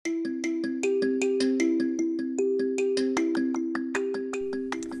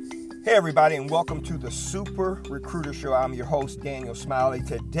Hey everybody, and welcome to the Super Recruiter Show. I'm your host, Daniel Smiley.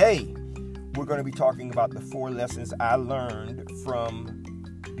 Today, we're going to be talking about the 4 lessons I learned from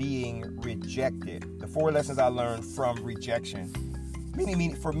being rejected. The 4 lessons I learned from rejection.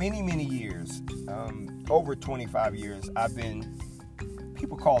 For many years, over 25 years,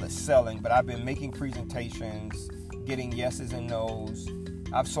 people call it selling, but I've been making presentations, getting yeses and nos.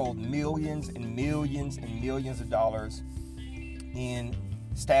 I've sold millions and millions and millions of dollars in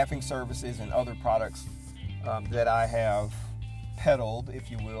staffing services and other products that I have peddled, if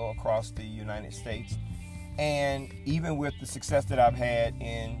you will, across the United States. And even with the success that I've had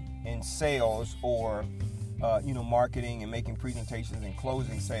in sales or marketing and making presentations and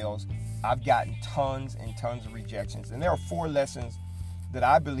closing sales, I've gotten tons and tons of rejections. And there are 4 lessons that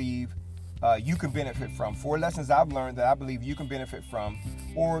I believe you can benefit from. 4 lessons I've learned that I believe you can benefit from,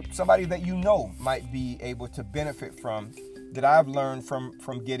 or somebody that you know might be able to benefit from, that I've learned from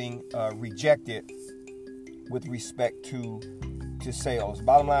getting rejected with respect to sales.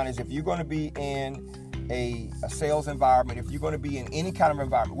 Bottom line is, if you're going to be in a sales environment, if you're going to be in any kind of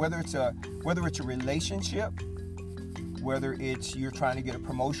environment, whether it's a relationship, whether it's you're trying to get a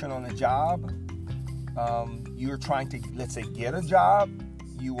promotion on a job, you're trying to, let's say, get a job,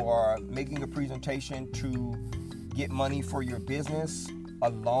 you are making a presentation to get money for your business, a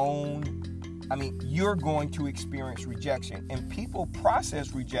loan, you're going to experience rejection, and people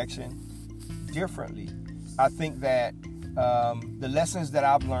process rejection differently. I think that the lessons that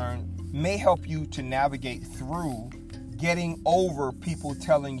I've learned may help you to navigate through getting over people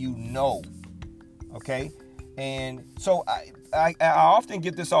telling you no. Okay? And so I often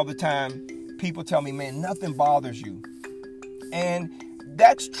get this all the time. People tell me, man, nothing bothers you. And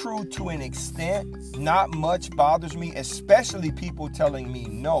that's true to an extent. Not much bothers me, especially people telling me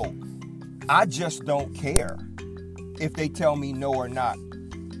no. I just don't care if they tell me no or not.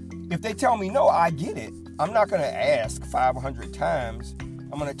 If they tell me no, I get it. I'm not going to ask 500 times.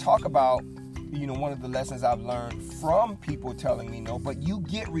 I'm going to talk about, one of the lessons I've learned from people telling me no, but you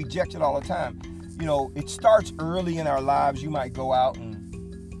get rejected all the time. It starts early in our lives. You might go out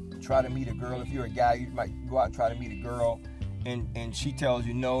and try to meet a girl. If you're a guy, you might go out and try to meet a girl, and she tells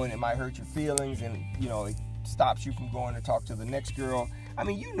you no, and it might hurt your feelings, and, it stops you from going to talk to the next girl.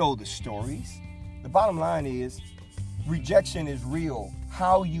 You know the stories. The bottom line is, rejection is real.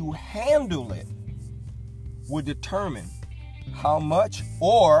 How you handle it will determine how much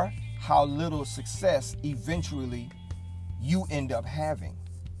or how little success eventually you end up having.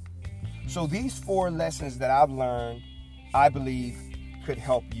 So these 4 lessons that I've learned, I believe, could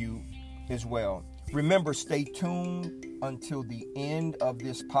help you as well. Remember, stay tuned until the end of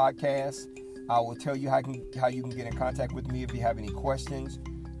this podcast. I will tell you how you can get in contact with me if you have any questions.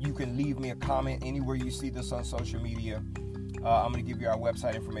 You can leave me a comment anywhere you see this on social media. I'm going to give you our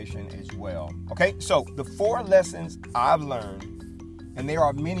website information as well. Okay, so the 4 lessons I've learned, and there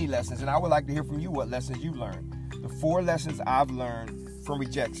are many lessons, and I would like to hear from you what lessons you learned. The 4 lessons I've learned from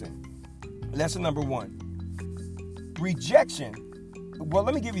rejection. Lesson number 1, rejection. Well,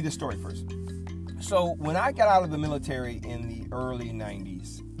 let me give you this story first. So when I got out of the military in the early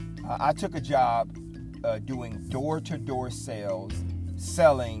 90s, I took a job doing door-to-door sales,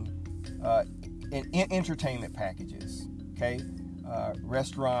 selling in entertainment packages, okay?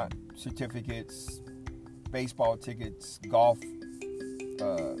 Restaurant certificates, baseball tickets, golf,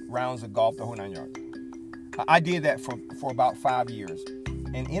 rounds of golf, the whole 9 yards. I did that for about 5 years.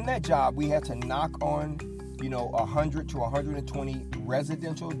 And in that job, we had to knock on, 100 to 120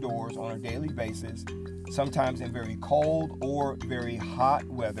 residential doors on a daily basis, sometimes in very cold or very hot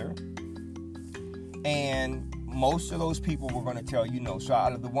weather. And most of those people were going to tell you no. So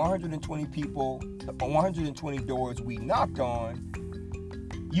out of the 120 doors we knocked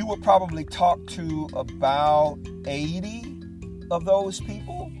on, you would probably talk to about 80 of those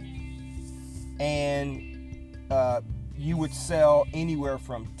people. And you would sell anywhere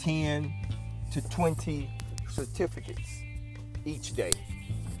from 10 to 20 certificates each day.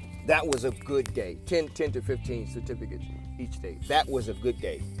 That was a good day. 10 to 15 certificates each day. That was a good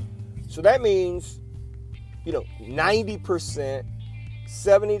day. So that means, 90%,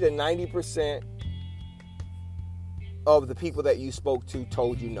 70 to 90% of the people that you spoke to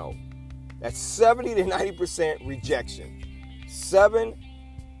told you no. That's 70 to 90% rejection. 7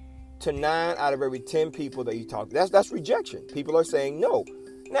 to 9 out of every 10 people that you talk to. That's rejection. People are saying no.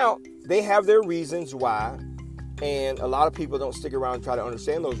 Now, they have their reasons why, and a lot of people don't stick around and try to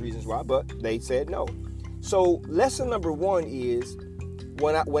understand those reasons why, but they said no. So lesson number 1 is,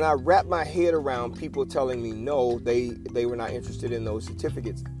 when I wrap my head around people telling me no, they were not interested in those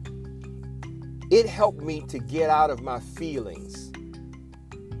certificates, it helped me to get out of my feelings.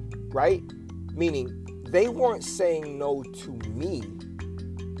 right? Meaning they weren't saying no to me.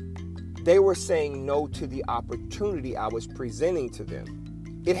 They were saying no to the opportunity I was presenting to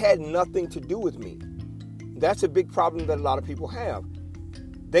them. It had nothing to do with me. That's a big problem that a lot of people have.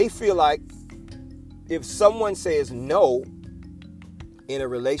 They feel like if someone says no in a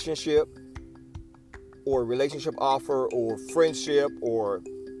relationship or a relationship offer or friendship, or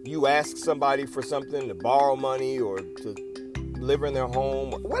you ask somebody for something, to borrow money or to live in their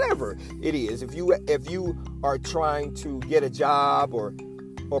home, whatever it is, if you are trying to get a job or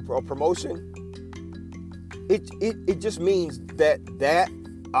a promotion, it just means that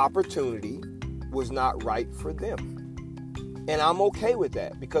opportunity was not right for them. And I'm okay with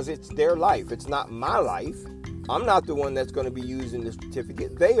that because it's their life. It's not my life. I'm not the one that's going to be using the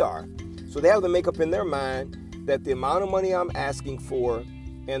certificate. They are. So they have to make up in their mind that the amount of money I'm asking for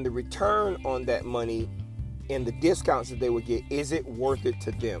and the return on that money and the discounts that they would get, is it worth it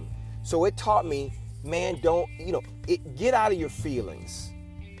to them? So it taught me, man, get out of your feelings.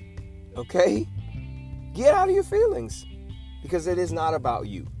 Okay? Get out of your feelings because it is not about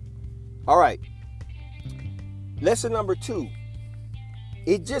you. All right. Lesson number 2.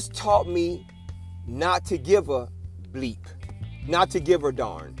 It just taught me not to give a bleep, not to give a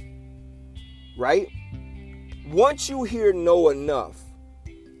darn. Right? Once you hear no enough,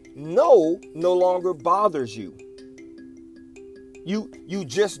 no longer bothers you. You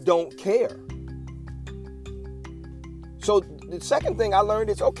just don't care. So the second thing I learned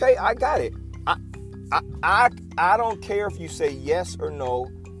is, okay, I got it. I don't care if you say yes or no.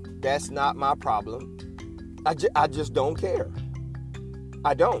 That's not my problem. I just don't care.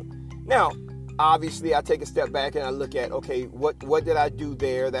 I don't. Now, obviously, I take a step back and I look at, okay, what did I do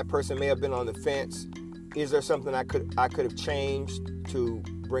there? That person may have been on the fence. Is there something I could have changed to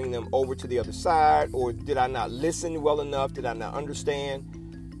bring them over to the other side? Or did I not listen well enough? Did I not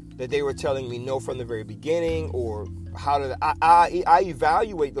understand that they were telling me no from the very beginning? Or how did I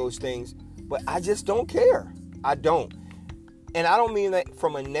evaluate those things? But I just don't care. I don't. And I don't mean that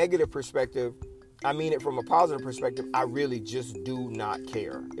from a negative perspective. I mean it from a positive perspective. I really just do not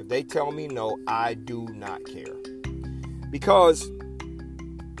care. If they tell me no, I do not care. Because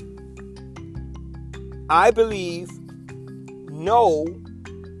I believe no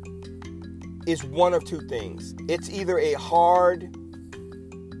is one of two things. It's either a hard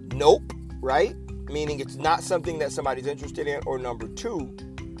nope, right? Meaning it's not something that somebody's interested in, or number 2,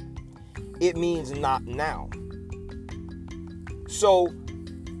 it means not now. So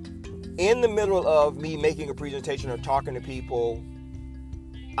in the middle of me making a presentation or talking to people,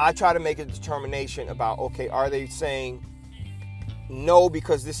 I try to make a determination about, okay, are they saying no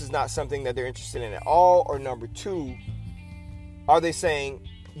because this is not something that they're interested in at all? Or number 2, are they saying,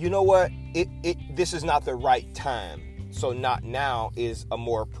 you know what, this is not the right time, so not now is a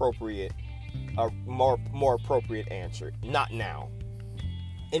more appropriate answer, not now.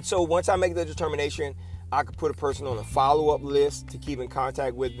 And so once I make the determination, I could put a person on a follow-up list to keep in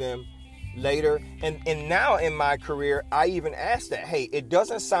contact with them later. And now in my career, I even ask that, hey, it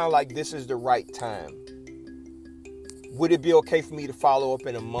doesn't sound like this is the right time. Would it be okay for me to follow up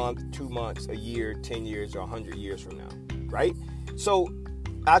in a month, 2 months, a year, 10 years, or 100 years from now, right? So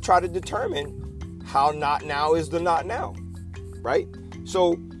I try to determine how not now is the not now, right?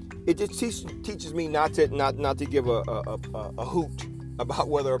 So it just teaches me not to give a hoot about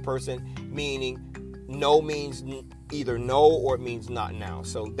whether a person, meaning no means either no or it means not now.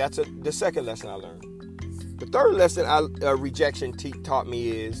 So that's the second lesson I learned. The third lesson rejection taught me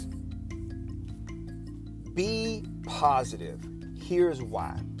is be positive. Here's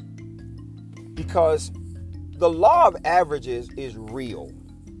why. Because the law of averages is real.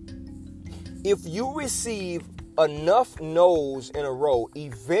 If you receive enough no's in a row,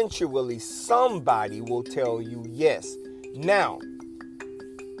 eventually somebody will tell you yes. Now,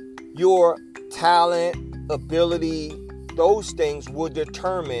 your talent, ability, those things will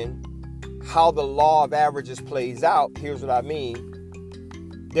determine how the law of averages plays out. Here's what I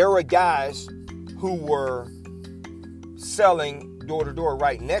mean. There were guys who were selling door to door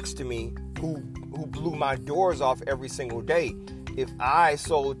right next to me who blew my doors off every single day. If I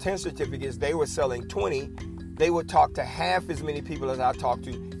sold 10 certificates, they were selling 20. They would talk to half as many people as I talked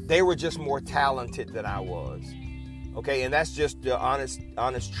to. They were just more talented than I was. Okay, and that's just the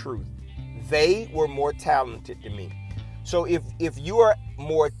honest truth. They were more talented than me. So if you are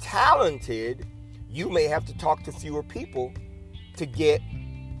more talented, you may have to talk to fewer people to get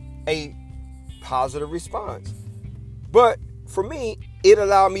a positive response. But for me, it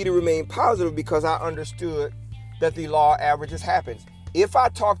allowed me to remain positive because I understood that the law of averages happens. If I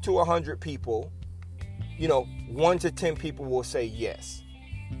talk to 100 people, 1 to 10 people will say yes.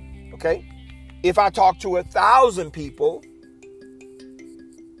 Okay? If I talk to 1,000 people,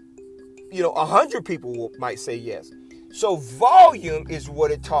 100 people might say yes. So volume is what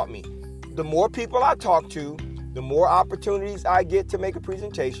it taught me. The more people I talk to, the more opportunities I get to make a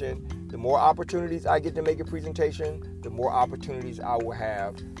presentation. The more opportunities I get to make a presentation, the more opportunities I will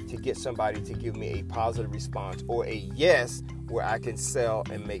have to get somebody to give me a positive response or a yes where I can sell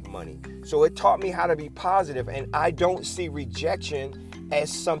and make money. So it taught me how to be positive, and I don't see rejection as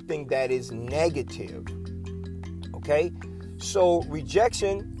something that is negative. Okay? So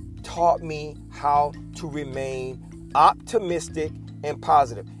rejection taught me how to remain optimistic and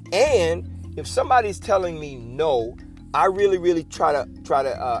positive. And if somebody's telling me no, I really try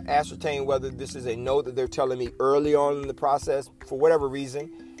to ascertain whether this is a no that they're telling me early on in the process for whatever reason.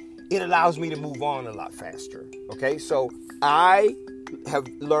 It allows me to move on a lot faster. Okay, so I have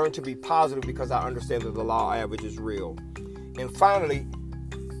learned to be positive because I understand that the law of average is real. And finally,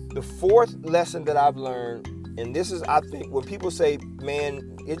 the fourth lesson that I've learned, and this is, I think, when people say,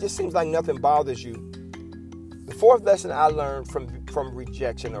 man, it just seems like nothing bothers you. The fourth lesson I learned from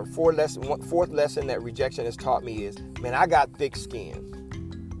rejection, or fourth lesson that rejection has taught me is, man, I got thick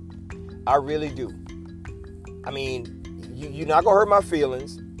skin. I really do. I mean, you're not gonna hurt my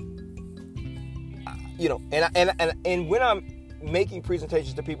feelings, And when I'm making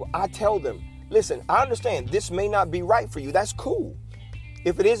presentations to people, I tell them, listen, I understand this may not be right for you. That's cool.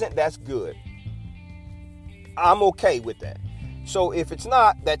 If it isn't, that's good. I'm okay with that. So if it's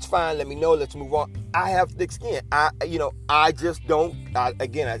not, that's fine. Let me know. Let's move on. I have thick skin. I just don't,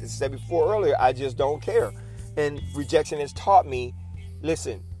 again, I just said before earlier, I just don't care. And rejection has taught me,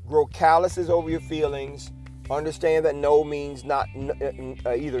 listen, grow calluses over your feelings. Understand that no means not,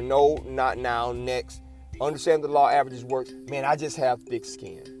 either no, not now, next. Understand the law of averages works. Man, I just have thick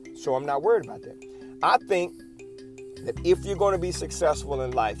skin. So I'm not worried about that. I think that if you're going to be successful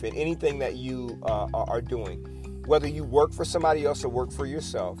in life in anything that you are doing, whether you work for somebody else or work for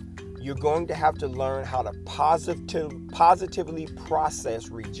yourself, you're going to have to learn how to positively process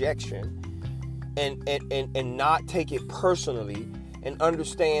rejection and not take it personally, and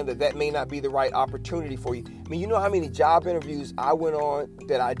understand that may not be the right opportunity for you. I mean, you know how many job interviews I went on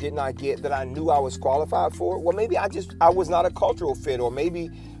that I did not get, that I knew I was qualified for? Well, maybe I was not a cultural fit, or maybe,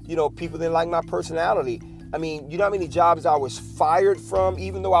 people didn't like my personality. I mean, you know how many jobs I was fired from,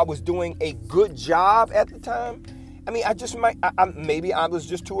 even though I was doing a good job at the time? I mean, maybe I was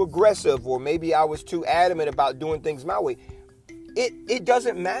just too aggressive, or maybe I was too adamant about doing things my way. It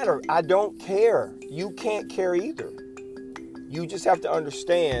doesn't matter. I don't care. You can't care either. You just have to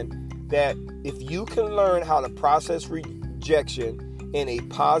understand that if you can learn how to process rejection in a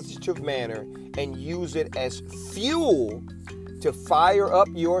positive manner and use it as fuel to fire up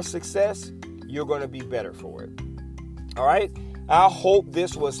your success, you're going to be better for it. All right? I hope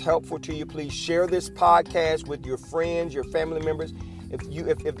this was helpful to you. Please share this podcast with your friends, your family members.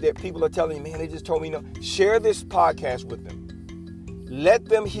 If people are telling you, man, they just told me no, share this podcast with them. Let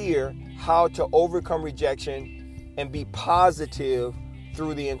them hear how to overcome rejection and be positive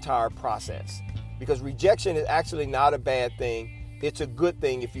through the entire process. Because rejection is actually not a bad thing. It's a good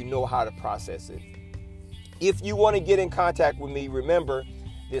thing if you know how to process it. If you want to get in contact with me, remember,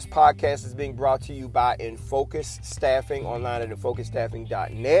 this podcast is being brought to you by Infocus Staffing, online at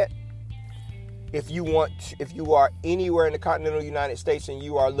infocusstaffing.net. If you are anywhere in the continental United States and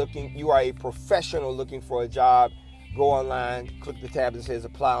you are a professional looking for a job, go online, click the tab that says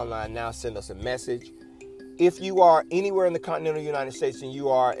apply online now, send us a message. If you are anywhere in the continental United States and you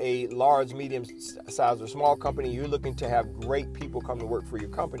are a large, medium size, or small company, you're looking to have great people come to work for your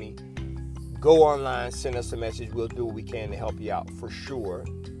company, go online, send us a message. We'll do what we can to help you out for sure.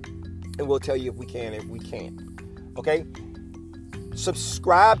 And we'll tell you if we can, if we can't. Okay?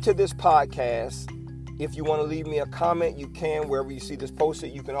 Subscribe to this podcast. If you want to leave me a comment, you can wherever you see this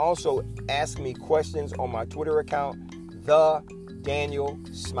posted. You can also ask me questions on my Twitter account, The Daniel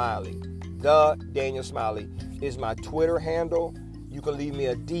Smiley. The Daniel Smiley is my Twitter handle. You can leave me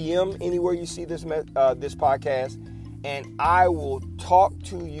a DM anywhere you see this podcast, and I will talk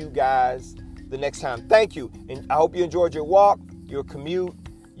to you guys the next time. Thank you, and I hope you enjoyed your walk, your commute,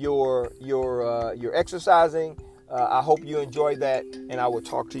 your exercising. I hope you enjoyed that, and I will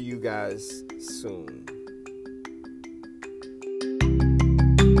talk to you guys soon.